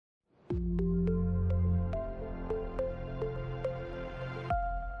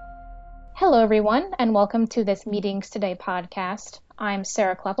Hello, everyone, and welcome to this Meetings Today podcast. I'm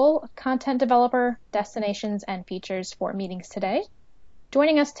Sarah Kleppel, content developer, destinations, and features for Meetings Today.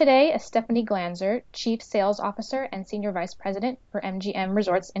 Joining us today is Stephanie Glanzer, Chief Sales Officer and Senior Vice President for MGM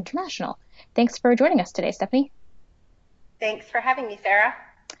Resorts International. Thanks for joining us today, Stephanie. Thanks for having me, Sarah.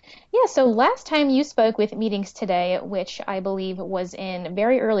 Yeah, so last time you spoke with Meetings Today, which I believe was in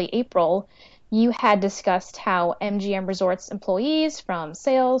very early April, you had discussed how MGM Resorts employees from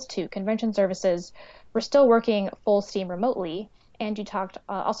sales to convention services were still working full steam remotely. And you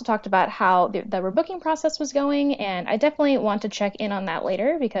also talked about how the rebooking process was going, and I definitely want to check in on that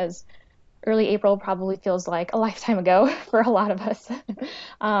later because early April probably feels like a lifetime ago for a lot of us.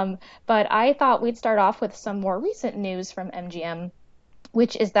 But I thought we'd start off with some more recent news from MGM,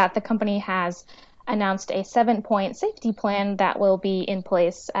 which is that the company has announced a 7-point safety plan that will be in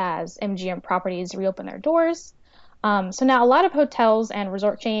place as MGM properties reopen their doors. So now a lot of hotels and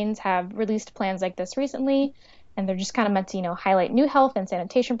resort chains have released plans like this recently, and they're just kind of meant to, highlight new health and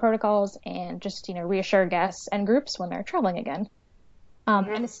sanitation protocols and just, reassure guests and groups when they're traveling again.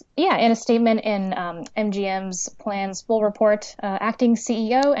 hmm In a statement in MGM's plans full report, acting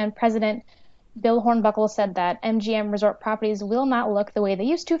CEO and president Bill Hornbuckle said that MGM resort properties will not look the way they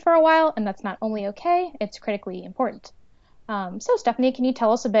used to for a while, and that's not only okay, it's critically important. So, Stephanie, can you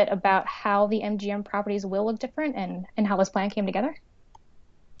tell us a bit about how the MGM properties will look different and how this plan came together?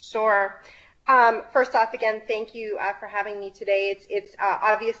 Sure. First off, again, thank you for having me today. It's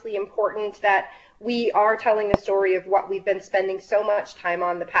obviously important that we are telling the story of what we've been spending so much time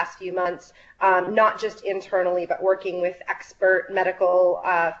on the past few months, not just internally, but working with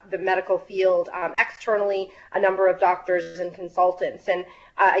the medical field, externally, a number of doctors and consultants. And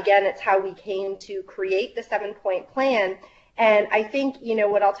again, it's how we came to create the 7-point plan. And I think,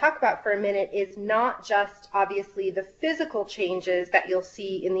 what I'll talk about for a minute is not just obviously the physical changes that you'll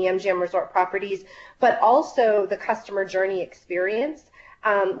see in the MGM resort properties, but also the customer journey experience,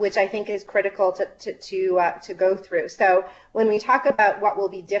 which I think is critical to go through. So when we talk about what will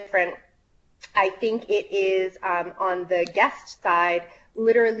be different, I think it is on the guest side,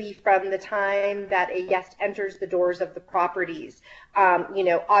 literally from the time that a guest enters the doors of the properties.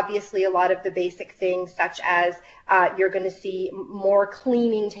 Obviously a lot of the basic things such as you're going to see more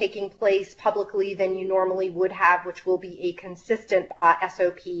cleaning taking place publicly than you normally would have, which will be a consistent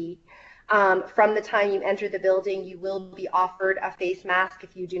SOP. From the time you enter the building, you will be offered a face mask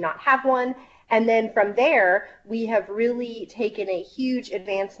if you do not have one. And then from there, we have really taken a huge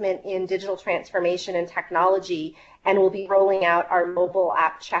advancement in digital transformation and technology, and we'll be rolling out our mobile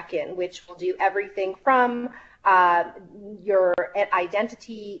app check-in, which will do everything from your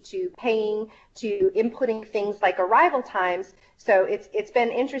identity to paying to inputting things like arrival times. So it's been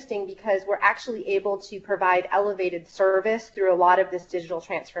interesting because we're actually able to provide elevated service through a lot of this digital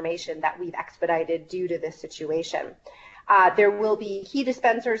transformation that we've expedited due to this situation. There will be key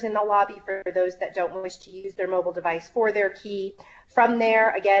dispensers in the lobby for those that don't wish to use their mobile device for their key. From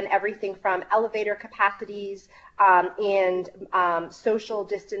there, again, everything from elevator capacities and social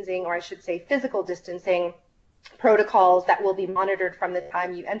distancing, or I should say physical distancing protocols that will be monitored from the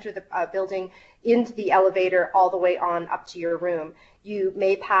time you enter the building into the elevator all the way on up to your room. You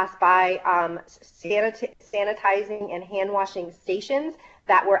may pass by sanitizing and hand washing stations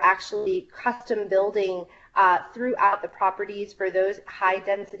that we're actually custom building throughout the properties for those high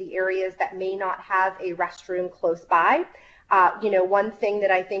density areas that may not have a restroom close by. One thing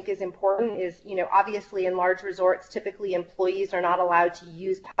that I think is important is, obviously in large resorts, typically employees are not allowed to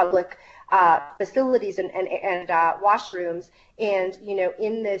use public facilities and washrooms. And,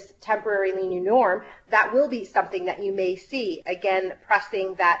 in this temporarily new norm, that will be something that you may see. Again,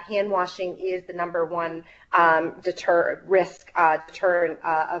 pressing that hand washing is the number one deterrent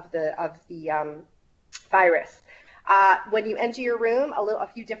of the virus. When you enter your room, a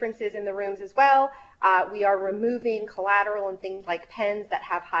few differences in the rooms as well. We are removing collateral and things like pens that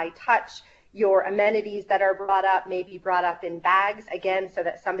have high touch. Your amenities that are brought up may be brought up in bags, again, so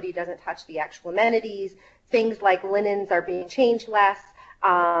that somebody doesn't touch the actual amenities. Things like linens are being changed less.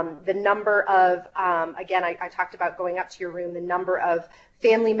 The number of, again, I talked about going up to your room, the number of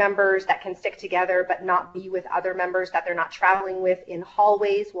family members that can stick together but not be with other members that they're not traveling with in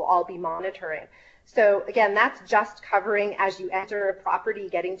hallways will all be monitoring. So again, that's just covering as you enter a property,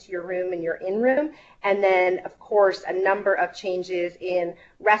 getting to your room and your in-room. And then, of course, a number of changes in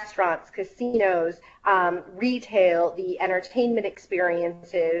restaurants, casinos, retail, the entertainment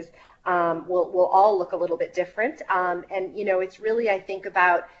experiences will all look a little bit different. And, it's really, I think,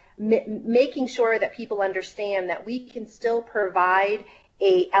 about making sure that people understand that we can still provide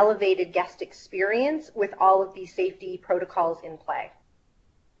a elevated guest experience with all of these safety protocols in play.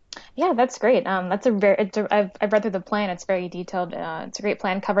 Yeah, that's great. I've read through the plan. It's very detailed. It's a great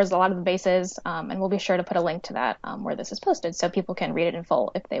plan, covers a lot of the bases, and we'll be sure to put a link to that where this is posted so people can read it in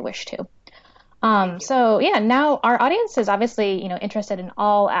full if they wish to. Thank you. So yeah, now our audience is obviously, interested in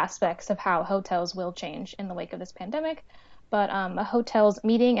all aspects of how hotels will change in the wake of this pandemic. But a hotel's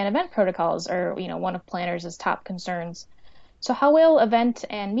meeting and event protocols are, one of planners' top concerns. So how will event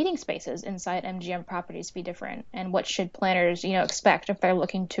and meeting spaces inside MGM properties be different? And what should planners, expect if they're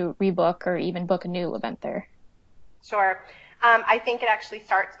looking to rebook or even book a new event there? Sure. I think it actually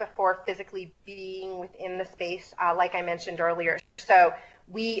starts before physically being within the space, like I mentioned earlier. So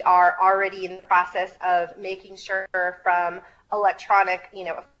we are already in the process of making sure from electronic,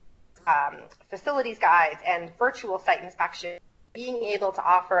 facilities guides and virtual site inspection, being able to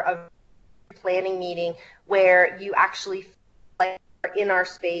offer a planning meeting where you actually are in our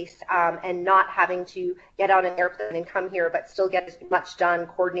space and not having to get on an airplane and come here, but still get as much done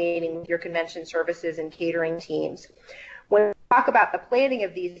coordinating with your convention services and catering teams. When we talk about the planning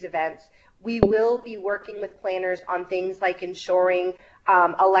of these events, we will be working with planners on things like ensuring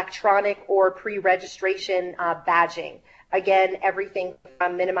electronic or pre-registration badging. Again, everything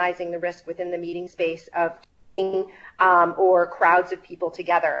from minimizing the risk within the meeting space of or crowds of people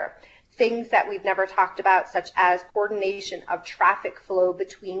together. Things that we've never talked about, such as coordination of traffic flow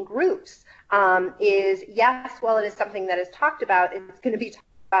between groups, is yes, while it is something that is talked about, it's going to be talked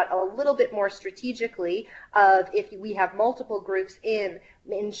about a little bit more strategically of if we have multiple groups in,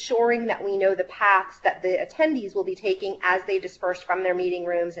 ensuring that we know the paths that the attendees will be taking as they disperse from their meeting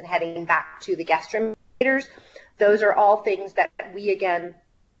rooms and heading back to the guest room. Those are all things that we, again,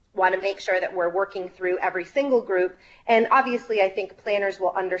 want to make sure that we're working through every single group. And obviously, I think planners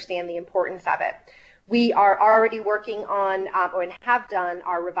will understand the importance of it. We are already working on or have done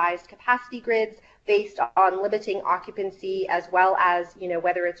our revised capacity grids based on limiting occupancy, as well as,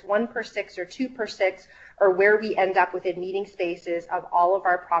 whether it's 1 per 6 or 2 per 6, or where we end up within meeting spaces of all of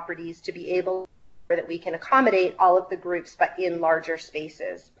our properties to be able to that we can accommodate all of the groups, but in larger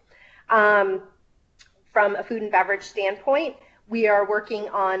spaces. From a food and beverage standpoint, we are working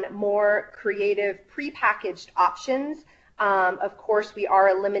on more creative prepackaged options. Of course, we are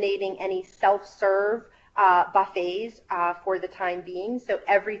eliminating any self-serve buffets for the time being. So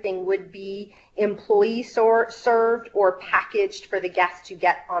everything would be employee served or packaged for the guests to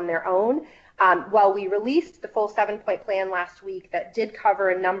get on their own. While we released the full 7-point plan last week that did cover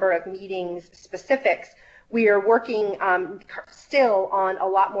a number of meetings specifics, we are working still on a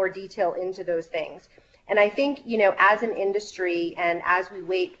lot more detail into those things. And I think, as an industry and as we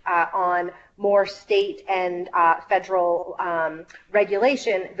wait on more state and federal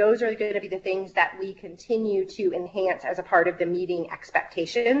regulation, those are going to be the things that we continue to enhance as a part of the meeting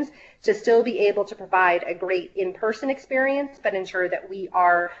expectations to still be able to provide a great in-person experience, but ensure that we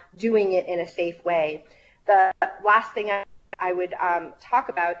are doing it in a safe way. The last thing I would talk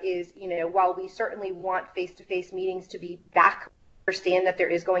about is, while we certainly want face-to-face meetings to be back, understand that there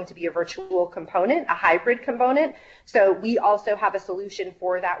is going to be a virtual component, a hybrid component. So we also have a solution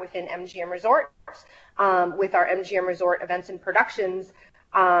for that within MGM Resorts with our MGM Resort Events and Productions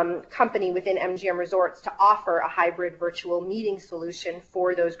company within MGM Resorts to offer a hybrid virtual meeting solution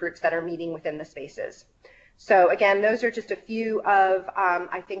for those groups that are meeting within the spaces. So again, those are just a few of,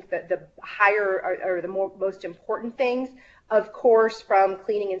 I think, the higher or the most important things. Of course, from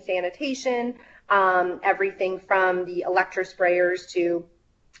cleaning and sanitation, everything from the electro sprayers to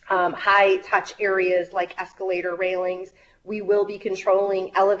high touch areas like escalator railings. We will be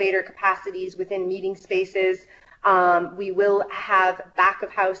controlling elevator capacities within meeting spaces. We will have back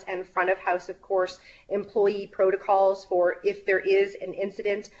of house and front of house, of course, employee protocols for if there is an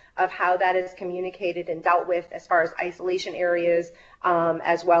incident of how that is communicated and dealt with as far as isolation areas,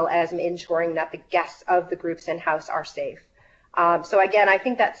 as well as ensuring that the guests of the groups in-house are safe. So again, I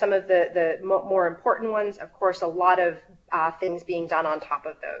think that's some of the more important ones. Of course, a lot of things being done on top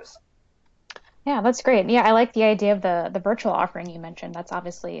of those. Yeah, that's great. Yeah, I like the idea of the virtual offering you mentioned. That's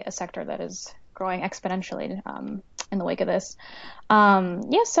obviously a sector that is growing exponentially in the wake of this.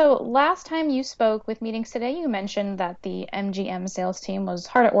 Yeah, so last time you spoke with Meetings Today, you mentioned that the MGM sales team was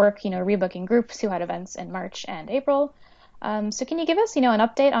hard at work, rebooking groups who had events in March and April. So can you give us, an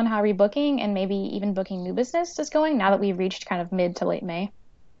update on how rebooking and maybe even booking new business is going now that we've reached kind of mid to late May?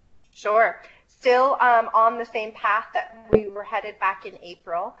 Sure. Still on the same path that we were headed back in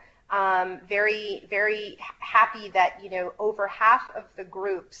April. Very, very happy that, over half of the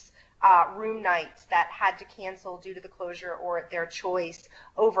groups, room nights that had to cancel due to the closure or at their choice,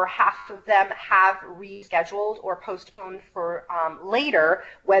 over half of them have rescheduled or postponed for later,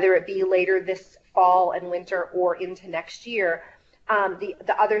 whether it be later this fall and winter or into next year.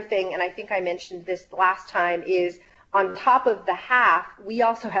 The other thing, and I think I mentioned this last time, is on top of the half, we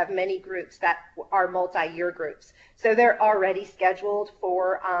also have many groups that are multi-year groups. So they're already scheduled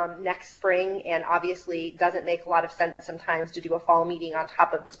for next spring, and obviously doesn't make a lot of sense sometimes to do a fall meeting on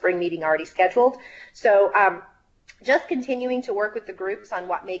top of the spring meeting already scheduled. So just continuing to work with the groups on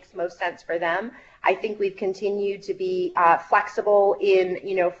what makes most sense for them. I think we've continued to be flexible in,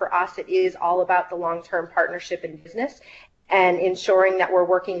 for us, it is all about the long-term partnership in business and ensuring that we're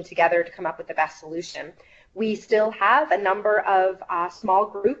working together to come up with the best solution. We still have a number of small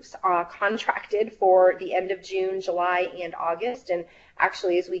groups contracted for the end of June, July, and August. And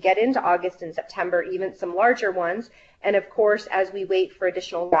actually, as we get into August and September, even some larger ones. And of course, as we wait for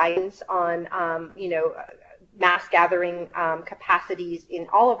additional guidance on, mass gathering capacities in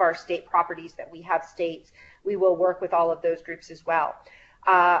all of our state properties that we have states, we will work with all of those groups as well.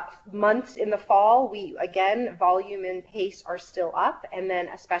 Months in the fall, again, volume and pace are still up, and then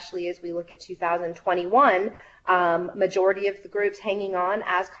especially as we look at 2021, majority of the groups hanging on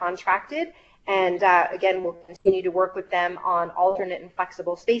as contracted, and again, we'll continue to work with them on alternate and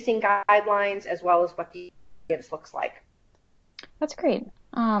flexible spacing guidelines, as well as what the experience looks like. That's great.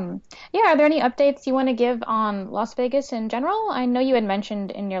 Are there any updates you want to give on Las Vegas in general? I know you had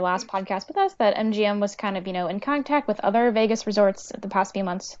mentioned in your last podcast with us that MGM was kind of, in contact with other Vegas resorts the past few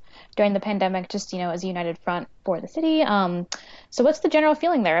months during the pandemic, just, as a united front for the city. So what's the general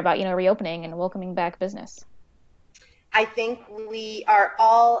feeling there about, reopening and welcoming back business? I think we are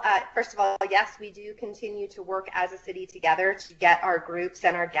all, first of all, yes, we do continue to work as a city together to get our groups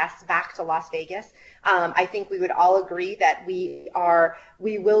and our guests back to Las Vegas. I think we would all agree that we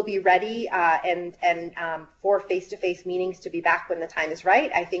will be ready and for face-to-face meetings to be back when the time is right.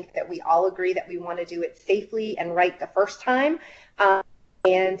 I think that we all agree that we want to do it safely and right the first time.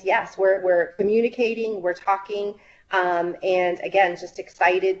 And yes, we're communicating, we're talking, and again, just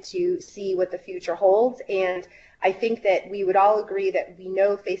excited to see what the future holds. And I think that we would all agree that we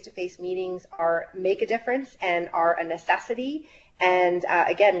know face-to-face meetings make a difference and are a necessity. And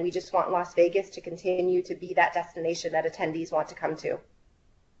again, we just want Las Vegas to continue to be that destination that attendees want to come to.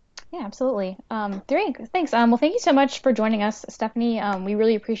 Yeah, absolutely. Great. Thanks. Well, thank you so much for joining us, Stephanie. We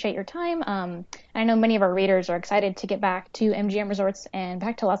really appreciate your time. I know many of our readers are excited to get back to MGM Resorts and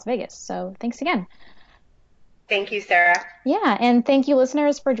back to Las Vegas. So thanks again. Thank you, Sarah. Yeah, and thank you,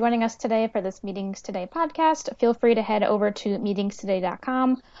 listeners, for joining us today for this Meetings Today podcast. Feel free to head over to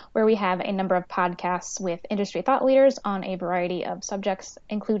meetingstoday.com, where we have a number of podcasts with industry thought leaders on a variety of subjects,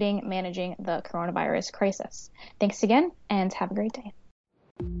 including managing the coronavirus crisis. Thanks again, and have a great day.